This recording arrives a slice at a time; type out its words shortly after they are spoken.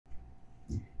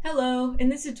Hello, in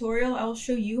this tutorial I will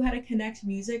show you how to connect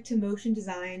music to motion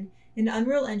design in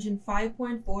Unreal Engine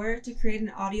 5.4 to create an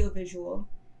audio visual.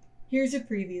 Here's a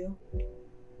preview.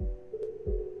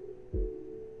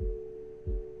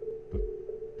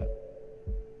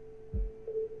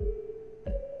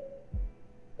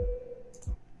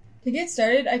 To get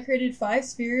started, I created 5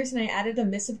 spheres and I added a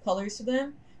mist of colors to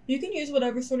them. You can use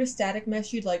whatever sort of static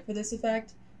mesh you'd like for this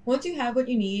effect. Once you have what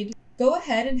you need, go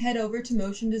ahead and head over to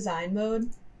motion design mode.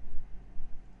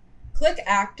 Click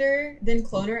Actor, then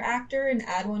Cloner Actor, and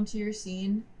add one to your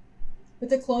scene.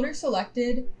 With the cloner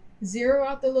selected, zero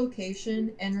out the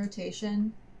location and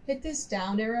rotation. Hit this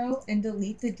down arrow and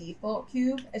delete the default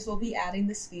cube, as we'll be adding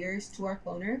the spheres to our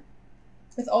cloner.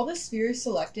 With all the spheres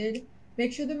selected,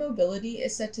 make sure the mobility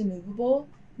is set to movable,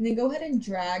 and then go ahead and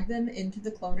drag them into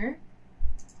the cloner.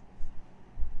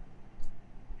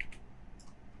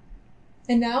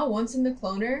 And now, once in the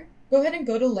cloner, go ahead and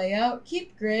go to Layout,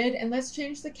 keep Grid, and let's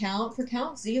change the count. For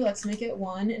count Z, let's make it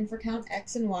 1, and for count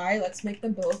X and Y, let's make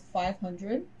them both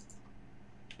 500.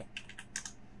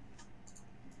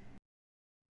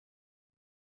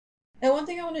 Now, one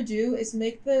thing I want to do is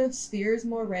make the spheres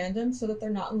more random so that they're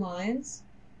not in lines.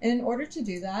 And in order to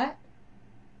do that,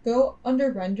 go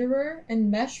under Renderer and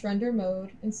Mesh Render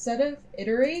Mode. Instead of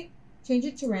Iterate, change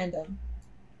it to Random.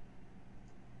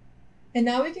 And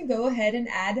now we can go ahead and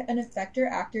add an effector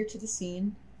actor to the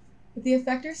scene. With the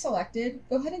effector selected,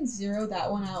 go ahead and zero that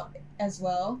one out as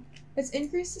well. Let's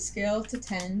increase the scale to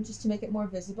 10 just to make it more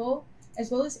visible,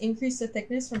 as well as increase the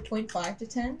thickness from 0.5 to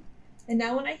 10. And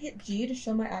now when I hit G to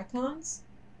show my icons,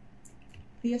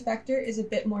 the effector is a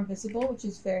bit more visible, which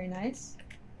is very nice.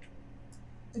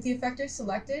 With the effector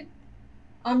selected,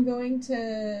 I'm going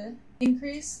to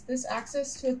increase this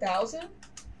axis to 1000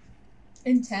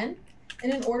 and 10.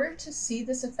 And in order to see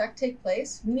this effect take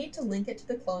place, we need to link it to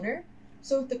the cloner.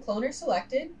 So with the cloner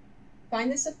selected,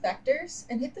 find this effectors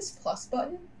and hit this plus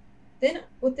button. Then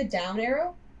with the down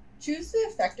arrow, choose the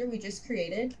effector we just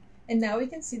created, and now we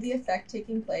can see the effect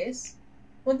taking place.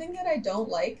 One thing that I don't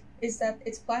like is that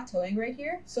it's plateauing right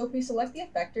here. So if we select the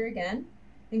effector again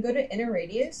and go to inner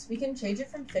radius, we can change it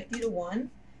from 50 to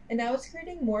 1. And now it's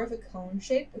creating more of a cone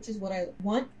shape, which is what I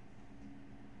want.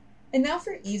 And now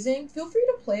for easing, feel free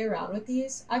to play around with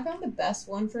these. I found the best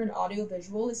one for an audio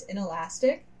visual is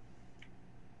Inelastic.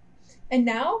 And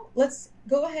now let's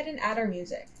go ahead and add our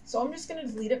music. So I'm just going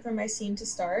to delete it from my scene to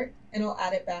start, and I'll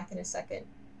add it back in a second.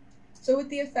 So with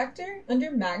the effector, under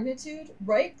Magnitude,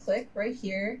 right click right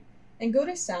here, and go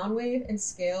to Sound Wave and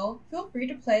Scale. Feel free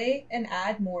to play and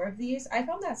add more of these. I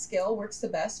found that scale works the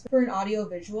best for an audio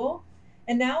visual.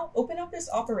 And now open up this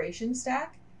operation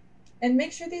stack, and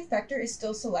make sure the effector is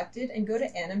still selected and go to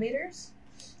Animators.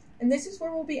 And this is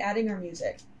where we'll be adding our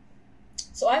music.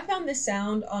 So I found this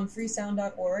sound on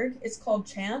freesound.org. It's called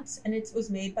Chants, and it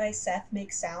was made by Seth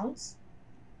Makes Sounds.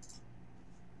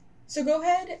 So go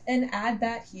ahead and add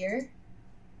that here.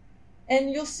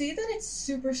 And you'll see that it's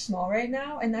super small right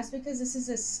now, and that's because this is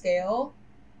a scale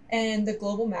and the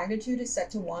global magnitude is set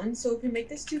to 1. So if we make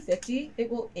this 250, it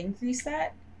will increase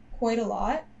that quite a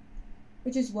lot,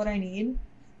 which is what I need.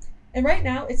 And right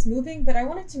now it's moving, but I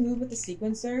want it to move with the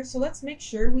sequencer, so let's make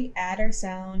sure we add our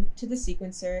sound to the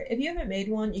sequencer. If you haven't made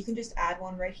one, you can just add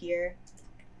one right here.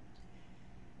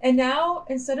 And now,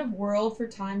 instead of world for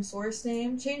time source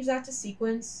name, change that to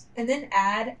sequence, and then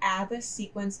add Abbas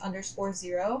sequence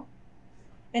 _0.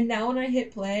 And now when I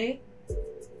hit play,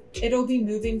 it'll be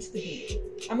moving to the beat.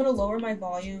 I'm going to lower my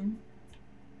volume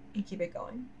and keep it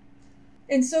going.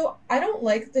 And so I don't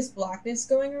like this blackness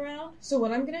going around, so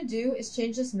what I'm going to do is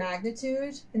change this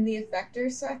magnitude in the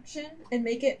effector section and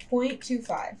make it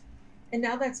 0.25. And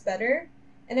now that's better,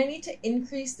 and I need to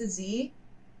increase the Z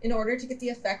in order to get the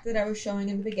effect that I was showing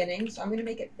in the beginning, so I'm going to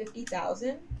make it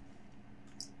 50,000.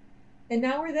 And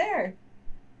now we're there.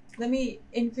 Let me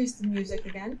increase the music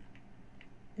again,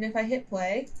 and if I hit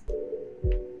play,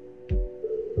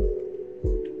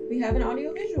 we have an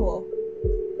audio visual.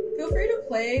 Feel free to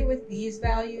play with these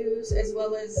values as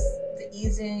well as the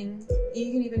easing.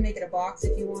 You can even make it a box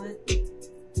if you want.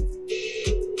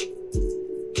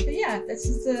 But yeah, this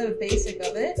is the basic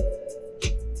of it.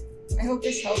 I hope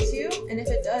this helps you, and if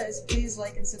it does, please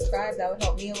like and subscribe. That would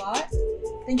help me a lot.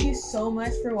 Thank you so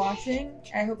much for watching.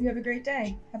 I hope you have a great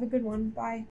day. Have a good one. Bye.